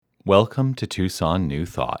Welcome to Tucson New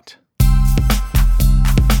Thought.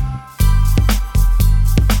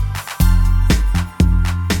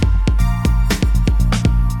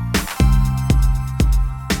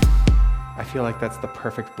 I feel like that's the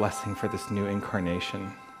perfect blessing for this new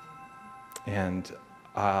incarnation. And,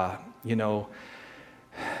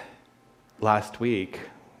 last week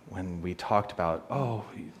when we talked about,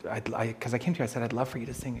 because I came to you, I said, I'd love for you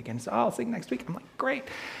to sing again. So I'll sing next week. I'm like, great.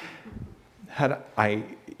 And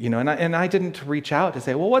I didn't reach out to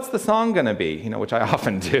say, well, what's the song going to be? Which I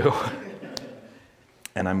often do.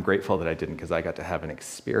 And I'm grateful that I didn't, because I got to have an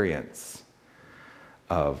experience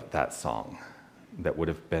of that song that would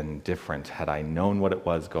have been different had I known what it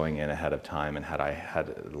was going in ahead of time, and had I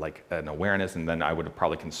had like an awareness, and then I would have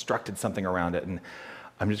probably constructed something around it. And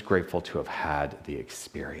I'm just grateful to have had the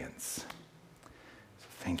experience. So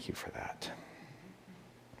thank you for that.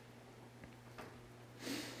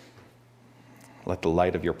 Let the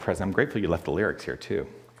light of your presence, I'm grateful you left the lyrics here too.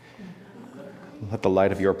 Let the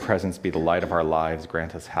light of your presence be the light of our lives.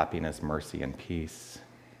 Grant us happiness, mercy, and peace.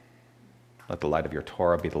 Let the light of your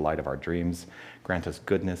Torah be the light of our dreams. Grant us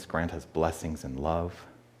goodness, grant us blessings and love.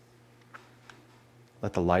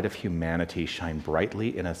 Let the light of humanity shine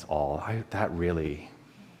brightly in us all. That really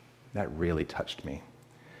touched me.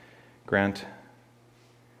 Grant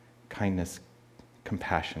kindness,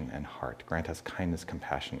 compassion, and heart. Grant us kindness,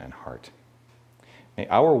 compassion, and heart. May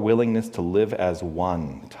our willingness to live as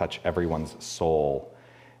one touch everyone's soul,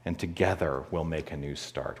 and together we'll make a new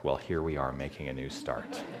start. Well, here we are making a new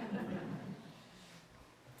start.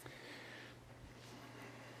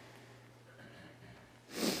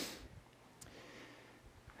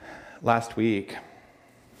 Last week,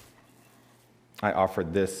 I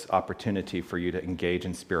offered this opportunity for you to engage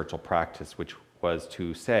in spiritual practice, which was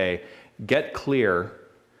to say, get clear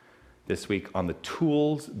this week on the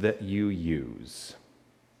tools that you use.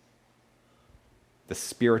 The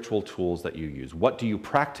spiritual tools that you use. What do you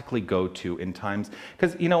practically go to in times?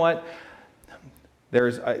 Because you know what?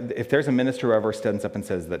 If there's a minister who ever stands up and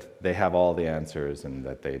says that they have all the answers and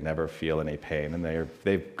that they never feel any pain and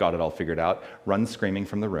they've got it all figured out, run screaming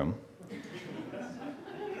from the room.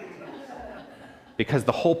 Because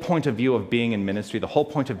the whole point of view of being in ministry, the whole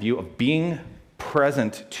point of view of being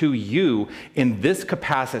present to you in this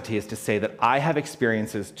capacity is to say that I have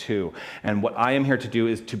experiences too. And what I am here to do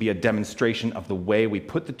is to be a demonstration of the way we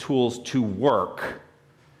put the tools to work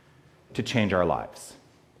to change our lives,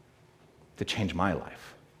 to change my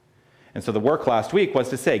life. And so the work last week was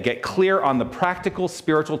to say, get clear on the practical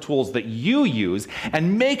spiritual tools that you use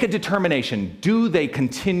and make a determination. Do they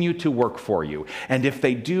continue to work for you? And if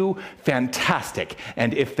they do, fantastic.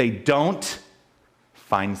 And if they don't,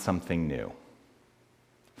 find something new.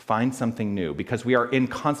 Find something new, because we are in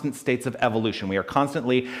constant states of evolution. We are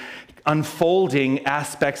constantly unfolding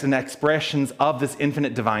aspects and expressions of this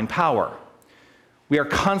infinite divine power. We are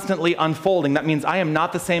constantly unfolding. That means I am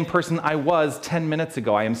not the same person I was 10 minutes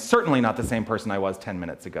ago. I am certainly not the same person I was 10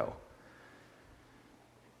 minutes ago.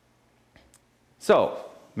 So,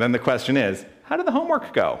 then the question is, how did the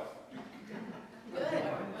homework go?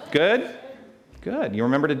 Good? Good. You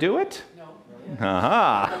remember to do it? No.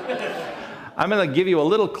 Aha. I'm going to give you a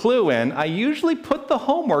little clue in. I usually put the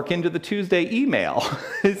homework into the Tuesday email.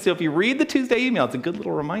 So if you read the Tuesday email, it's a good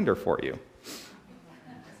little reminder for you.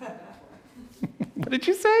 What did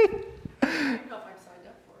you say? I don't know if I've signed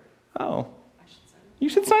up for it. Oh. I should sign up. You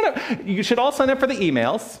should sign up. You should all sign up for the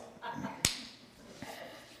emails.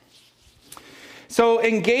 So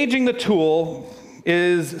engaging the tool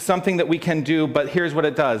is something that we can do, but here's what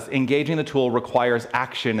it does. Engaging the tool requires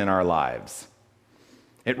action in our lives.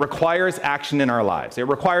 It requires action in our lives. It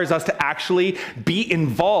requires us to actually be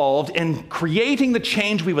involved in creating the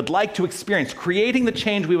change we would like to experience, creating the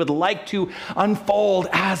change we would like to unfold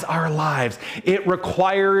as our lives. It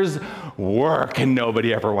requires work, and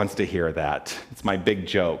nobody ever wants to hear that. It's my big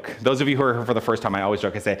joke. Those of you who are here for the first time, I always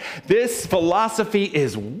joke, I say, this philosophy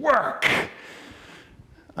is work,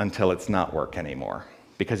 until it's not work anymore.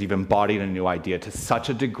 Because you've embodied a new idea to such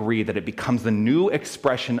a degree that it becomes the new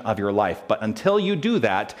expression of your life. But until you do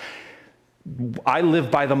that, I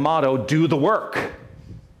live by the motto, do the work,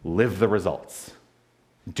 live the results.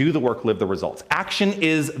 Do the work, live the results. Action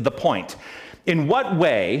is the point. In what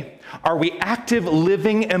way are we active,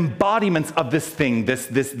 living embodiments of this thing, this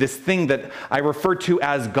thing that I refer to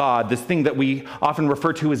as God, this thing that we often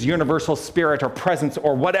refer to as universal spirit or presence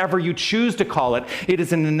or whatever you choose to call it? It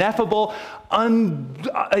is an ineffable,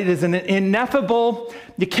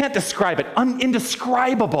 you can't describe it,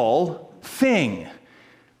 indescribable thing.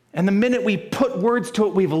 And the minute we put words to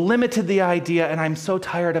it, we've limited the idea, and I'm so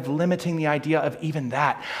tired of limiting the idea of even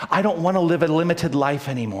that. I don't want to live a limited life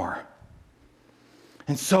anymore.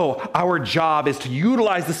 And so our job is to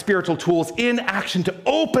utilize the spiritual tools in action to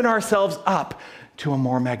open ourselves up to a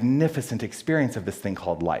more magnificent experience of this thing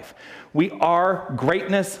called life. We are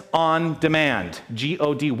greatness on demand,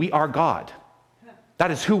 G-O-D. We are God.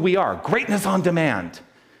 That is who we are, greatness on demand.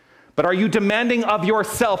 But are you demanding of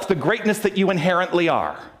yourself the greatness that you inherently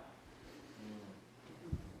are?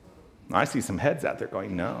 I see some heads out there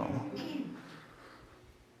going, no.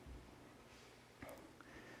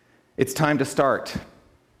 It's time to start.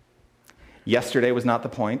 Yesterday was not the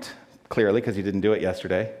point, clearly, because you didn't do it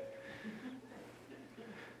yesterday.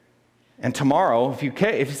 And tomorrow, if you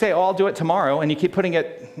say, oh, I'll do it tomorrow, and you keep putting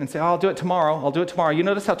it and say, oh, I'll do it tomorrow, you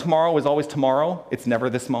notice how tomorrow is always tomorrow? It's never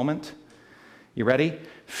this moment. You ready?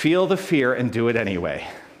 Feel the fear and do it anyway.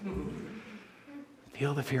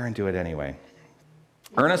 Feel the fear and do it anyway.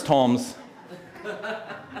 Ernest Holmes.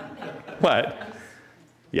 What?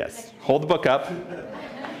 Yes. Hold the book up.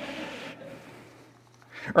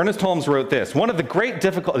 Ernest Holmes wrote this. One of the great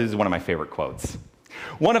difficulties, this is one of my favorite quotes.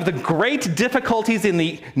 One of the great difficulties in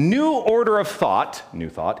the new order of thought, new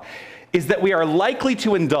thought, is that we are likely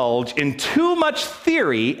to indulge in too much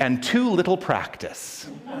theory and too little practice.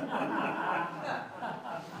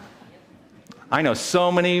 I know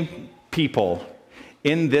so many people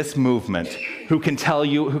in this movement who can tell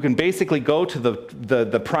you, who can basically go to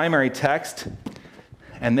the primary text,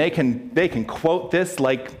 and they can quote this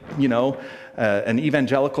like, an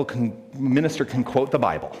evangelical minister can quote the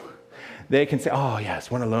Bible. They can say, oh yes,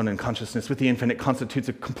 one alone in consciousness with the infinite constitutes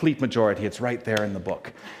a complete majority. It's right there in the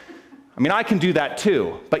book. I mean, I can do that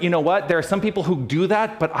too, but you know what? There are some people who do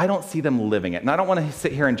that, but I don't see them living it. And I don't want to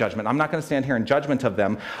sit here in judgment. I'm not going to stand here in judgment of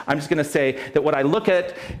them. I'm just going to say that what I look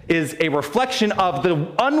at is a reflection of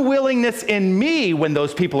the unwillingness in me when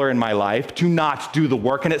those people are in my life to not do the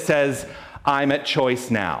work. And it says, I'm at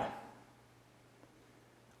choice now.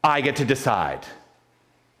 I get to decide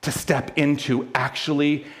to step into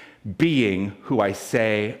actually being who I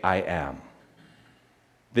say I am.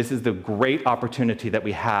 This is the great opportunity that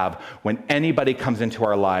we have when anybody comes into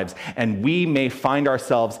our lives, and we may find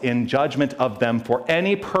ourselves in judgment of them for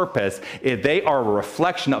any purpose if they are a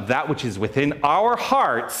reflection of that which is within our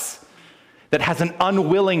hearts that has an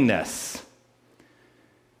unwillingness.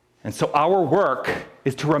 And so our work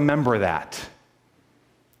is to remember that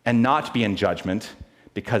and not be in judgment,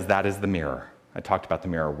 because that is the mirror. I talked about the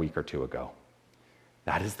mirror a week or two ago.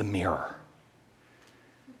 That is the mirror.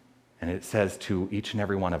 And it says to each and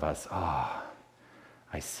every one of us, I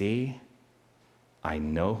see, I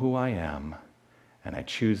know who I am, and I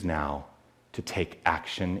choose now to take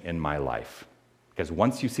action in my life. Because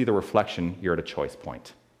once you see the reflection, you're at a choice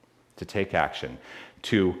point to take action,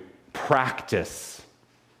 to practice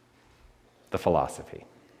the philosophy.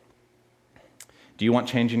 Do you want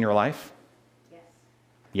change in your life?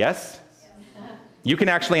 Yes? You can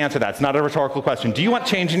actually answer that. It's not a rhetorical question. Do you want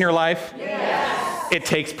change in your life? Yes. It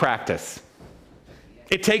takes practice.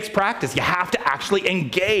 It takes practice. You have to actually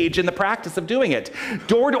engage in the practice of doing it.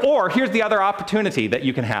 Or here's the other opportunity that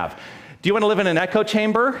you can have. Do you want to live in an echo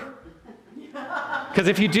chamber? Because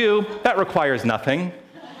if you do, that requires nothing.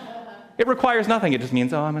 It requires nothing. It just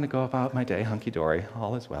means, I'm going to go about my day hunky-dory.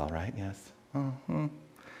 All is well, right? Yes.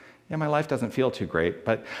 Yeah, my life doesn't feel too great,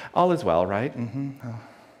 but all is well, right?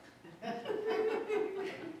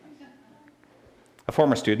 A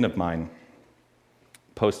former student of mine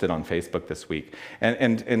posted on Facebook this week,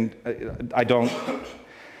 and I don't,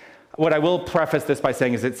 what I will preface this by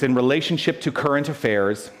saying is it's in relationship to current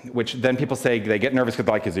affairs, which then people say, they get nervous because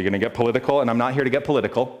like, is he going to get political? And I'm not here to get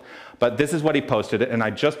political, but this is what he posted, and I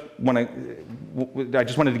just wanted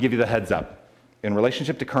to give you the heads up. In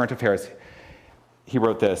relationship to current affairs, he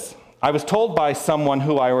wrote this: I was told by someone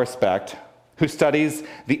who I respect, who studies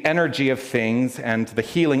the energy of things and the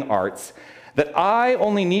healing arts, that I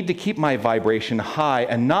only need to keep my vibration high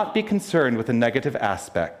and not be concerned with the negative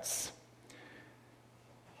aspects.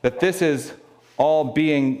 That this is all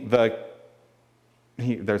being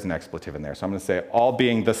there's an expletive in there, so I'm going to say all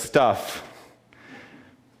being the stuff.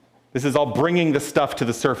 This is all bringing the stuff to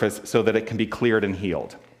the surface so that it can be cleared and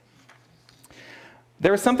healed.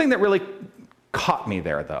 There was something that really caught me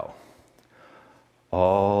there, though.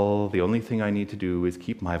 The only thing I need to do is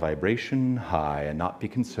keep my vibration high and not be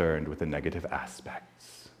concerned with the negative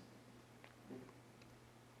aspects.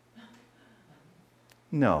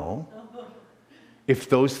 No. If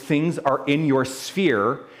those things are in your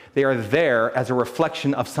sphere, they are there as a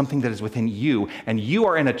reflection of something that is within you, and you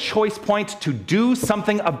are in a choice point to do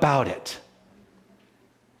something about it.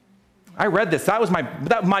 I read this. That was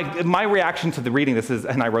my reaction to the reading this is,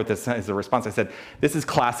 and I wrote this as a response. I said, this is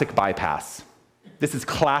classic bypass. This is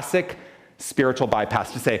classic spiritual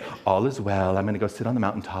bypass to say, all is well. I'm going to go sit on the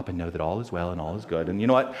mountaintop and know that all is well and all is good. And you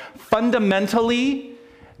know what? Fundamentally,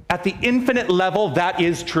 at the infinite level, that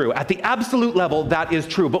is true. At the absolute level, that is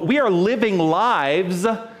true. But we are living lives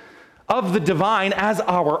of the divine as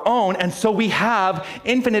our own, and so we have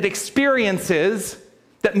infinite experiences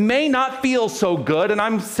that may not feel so good. And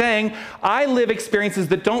I'm saying I live experiences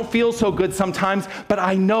that don't feel so good sometimes, but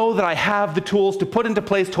I know that I have the tools to put into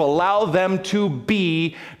place to allow them to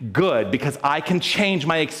be good because I can change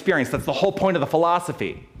my experience. That's the whole point of the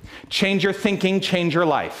philosophy. Change your thinking, change your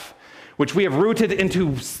life, which we have rooted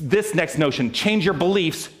into this next notion. Change your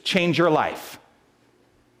beliefs, change your life.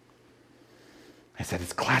 I said,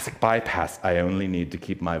 it's classic bypass. I only need to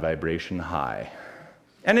keep my vibration high.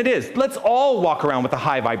 And it is. Let's all walk around with a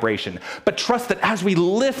high vibration, but trust that as we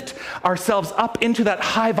lift ourselves up into that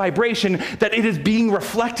high vibration, that it is being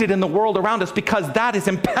reflected in the world around us because that is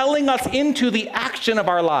impelling us into the action of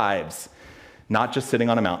our lives, not just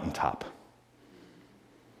sitting on a mountaintop.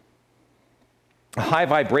 A high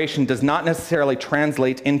vibration does not necessarily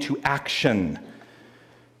translate into action.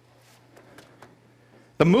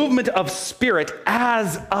 The movement of spirit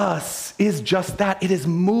as us is just that. It is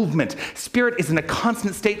movement. Spirit is in a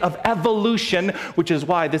constant state of evolution, which is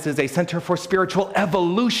why this is a center for spiritual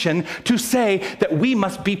evolution, to say that we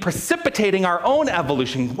must be precipitating our own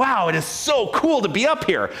evolution. Wow, it is so cool to be up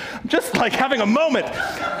here. Just like having a moment.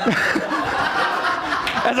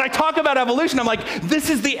 As I talk about evolution, I'm like,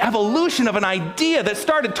 this is the evolution of an idea that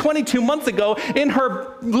started 22 months ago in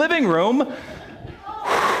her living room.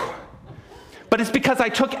 But it's because I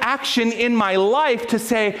took action in my life to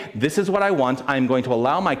say, this is what I want. I'm going to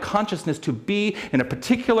allow my consciousness to be in a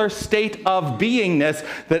particular state of beingness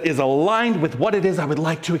that is aligned with what it is I would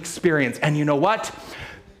like to experience. And you know what?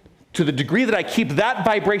 To the degree that I keep that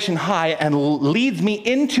vibration high and leads me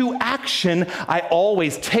into action, I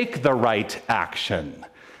always take the right action.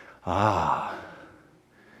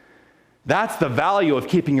 That's the value of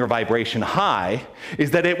keeping your vibration high,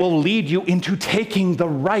 is that it will lead you into taking the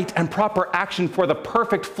right and proper action for the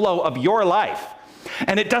perfect flow of your life.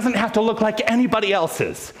 And it doesn't have to look like anybody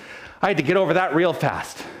else's. I had to get over that real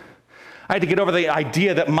fast. I had to get over the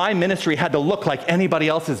idea that my ministry had to look like anybody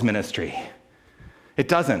else's ministry. It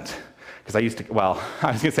doesn't. Because I used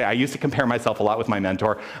to compare myself a lot with my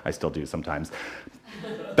mentor. I still do sometimes.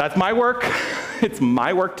 That's my work. It's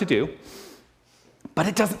my work to do.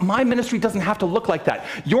 But my ministry doesn't have to look like that.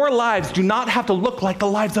 Your lives do not have to look like the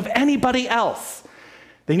lives of anybody else.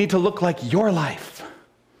 They need to look like your life.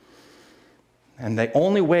 And the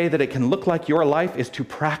only way that it can look like your life is to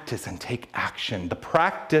practice and take action.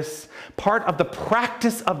 Part of the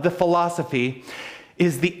practice of the philosophy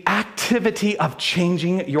is the activity of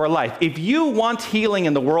changing your life. If you want healing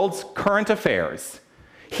in the world's current affairs,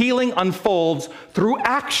 healing unfolds through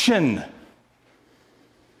action.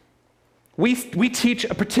 We teach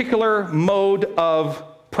a particular mode of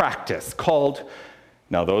practice called,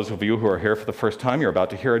 now those of you who are here for the first time, you're about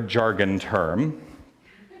to hear a jargon term.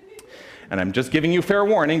 And I'm just giving you fair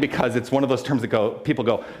warning because it's one of those terms that people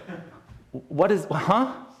go, what is,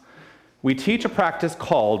 huh? We teach a practice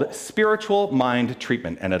called spiritual mind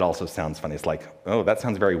treatment. And it also sounds funny. It's like, oh, that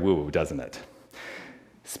sounds very woo-woo, doesn't it?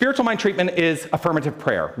 Spiritual mind treatment is affirmative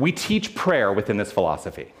prayer. We teach prayer within this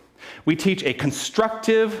philosophy. We teach a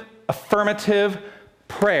constructive, affirmative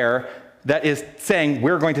prayer that is saying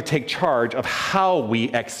we're going to take charge of how we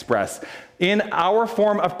express. In our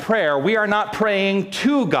form of prayer, we are not praying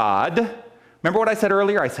to God. Remember what I said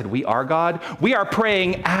earlier? I said we are God. We are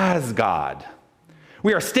praying as God.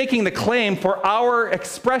 We are staking the claim for our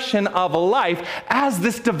expression of life as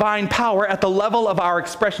this divine power at the level of our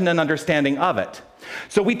expression and understanding of it.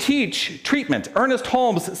 So we teach treatment. Ernest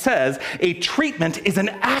Holmes says a treatment is an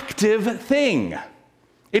active thing.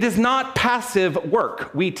 It is not passive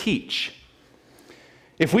work we teach.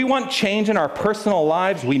 If we want change in our personal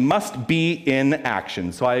lives, we must be in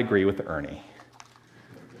action. So I agree with Ernie.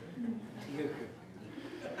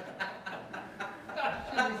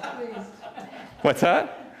 What's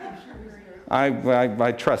that?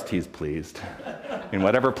 I trust he's pleased in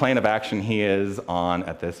whatever plane of action he is on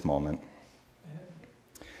at this moment.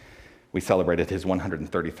 We celebrated his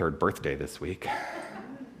 133rd birthday this week.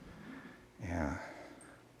 Yeah.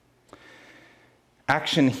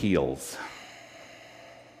 Action heals.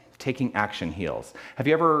 Taking action heals. Have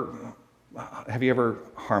you ever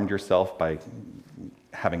harmed yourself by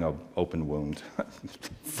having an open wound?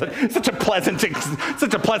 such a pleasant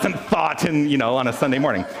thought on a Sunday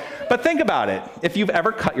morning. But think about it. If you've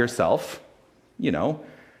ever cut yourself,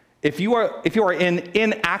 If you are in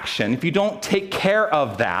inaction, if you don't take care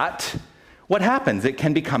of that, what happens? It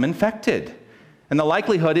can become infected. And the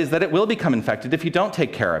likelihood is that it will become infected if you don't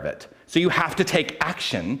take care of it. So you have to take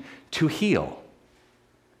action to heal.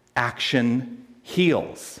 Action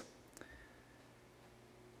heals.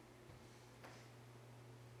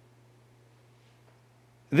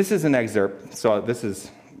 This is an excerpt. So this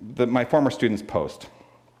is my former student's post.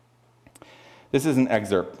 This is an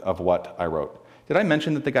excerpt of what I wrote. Did I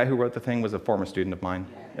mention that the guy who wrote the thing was a former student of mine?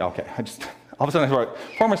 Yeah, okay. All of a sudden I wrote,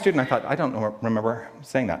 former student, I thought, I don't remember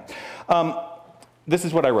saying that. This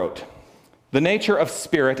is what I wrote. The nature of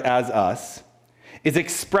spirit as us is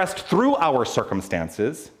expressed through our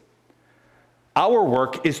circumstances. Our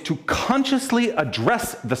work is to consciously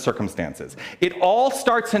address the circumstances. It all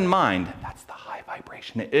starts in mind. That's the high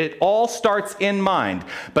vibration. It all starts in mind.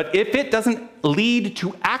 But if it doesn't lead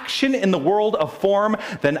to action in the world of form,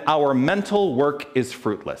 then our mental work is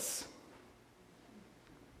fruitless.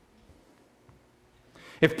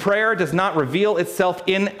 If prayer does not reveal itself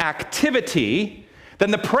in activity,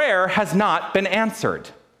 then the prayer has not been answered.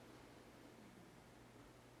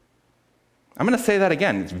 I'm going to say that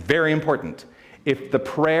again. It's very important. If the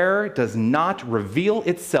prayer does not reveal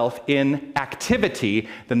itself in activity,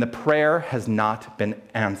 then the prayer has not been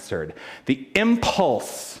answered. The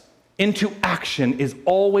impulse into action is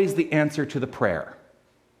always the answer to the prayer.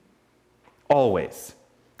 Always.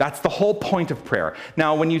 That's the whole point of prayer.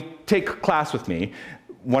 Now, when you take class with me,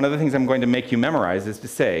 one of the things I'm going to make you memorize is to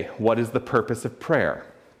say, what is the purpose of prayer?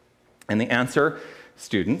 And the answer,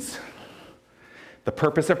 students, the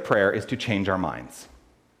purpose of prayer is to change our minds.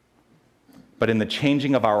 But in the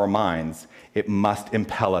changing of our minds, it must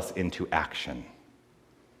impel us into action.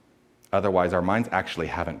 Otherwise, our minds actually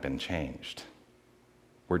haven't been changed.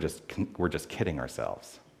 We're just kidding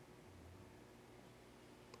ourselves.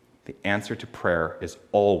 The answer to prayer is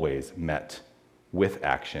always met with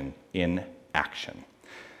action, in action.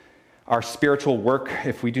 Our spiritual work,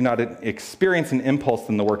 if we do not experience an impulse,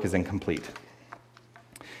 then the work is incomplete.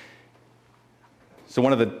 So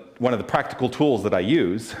one of the practical tools that I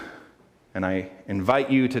use, and I invite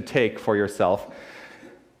you to take for yourself,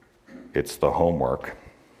 it's the homework,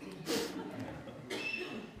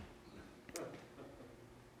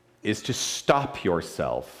 is to stop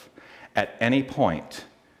yourself at any point.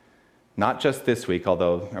 Not just this week,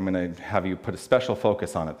 although I'm going to have you put a special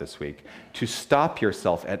focus on it this week, to stop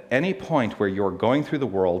yourself at any point where you're going through the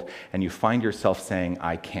world and you find yourself saying,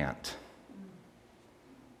 I can't.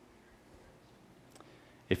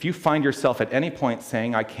 If you find yourself at any point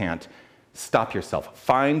saying, I can't, stop yourself.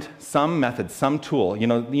 Find some method, some tool. You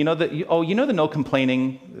know the no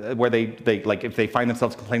complaining, where they like if they find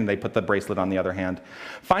themselves complaining, they put the bracelet on the other hand.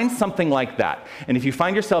 Find something like that. And if you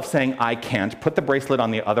find yourself saying, I can't, put the bracelet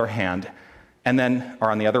on the other hand, or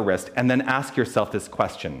on the other wrist, and then ask yourself this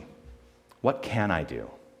question: what can I do?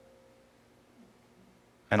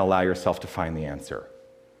 And allow yourself to find the answer.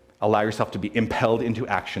 Allow yourself to be impelled into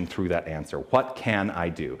action through that answer. What can I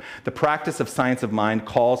do? The practice of science of mind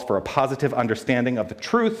calls for a positive understanding of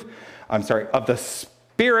the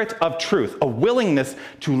spirit of truth, a willingness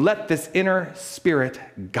to let this inner spirit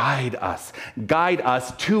guide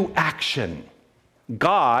us to action.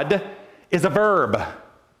 God is a verb.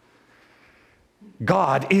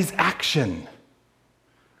 God is action.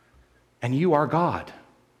 And you are God.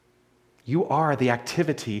 You are the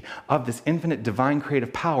activity of this infinite divine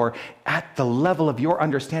creative power at the level of your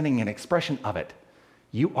understanding and expression of it.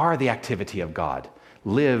 You are the activity of God.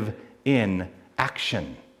 Live in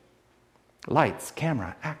action. Lights,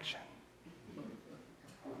 camera, action.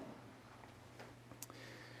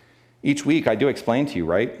 Each week I do explain to you,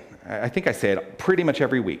 right? I think I say it pretty much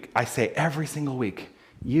every week. I say every single week,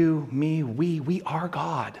 you, me, we are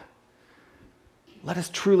God. Let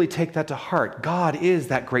us truly take that to heart. God is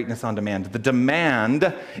that greatness on demand. The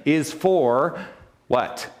demand is for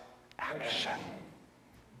what? Action.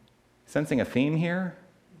 Sensing a theme here?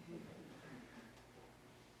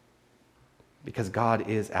 Because God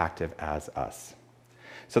is active as us.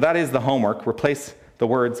 So that is the homework. Replace the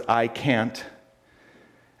words I can't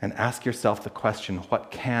and ask yourself the question,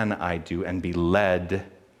 what can I do? And be led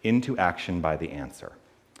into action by the answer.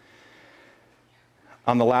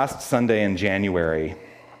 On the last Sunday in January,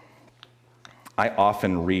 I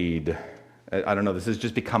often read, I don't know, this has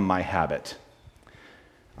just become my habit.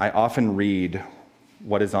 I often read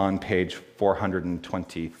what is on page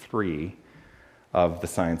 423 of The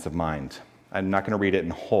Science of Mind. I'm not going to read it in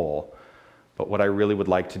whole, but what I really would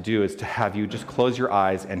like to do is to have you just close your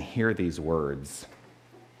eyes and hear these words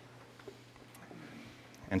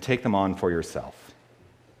and take them on for yourself.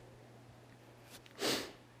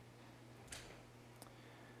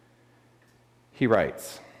 He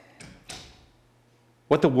writes,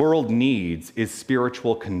 "What the world needs is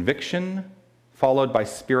spiritual conviction followed by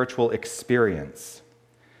spiritual experience.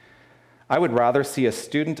 I would rather see a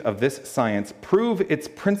student of this science prove its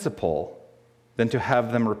principle than to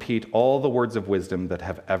have them repeat all the words of wisdom that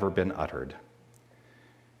have ever been uttered.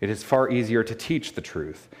 It is far easier to teach the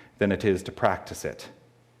truth than it is to practice it.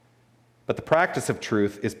 But the practice of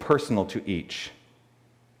truth is personal to each.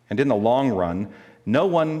 And in the long run, no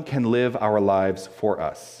one can live our lives for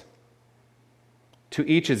us. To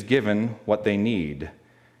each is given what they need,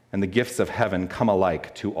 and the gifts of heaven come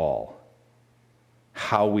alike to all.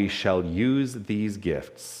 How we shall use these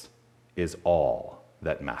gifts is all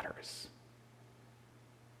that matters."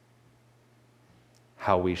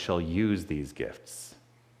 How we shall use these gifts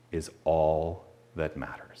is all that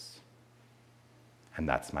matters. And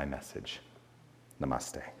that's my message.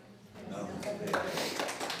 Namaste.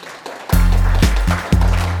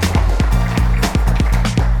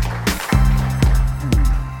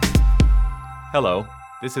 Hello,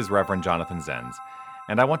 this is Reverend Jonathan Zenz,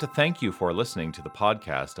 and I want to thank you for listening to the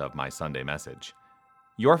podcast of My Sunday Message.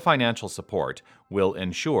 Your financial support will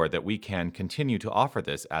ensure that we can continue to offer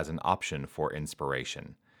this as an option for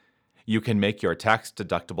inspiration. You can make your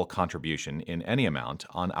tax-deductible contribution in any amount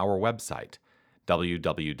on our website,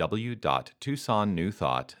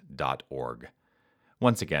 www.tucsonnewthought.org.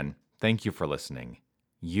 Once again, thank you for listening.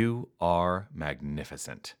 You are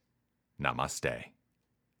magnificent. Namaste.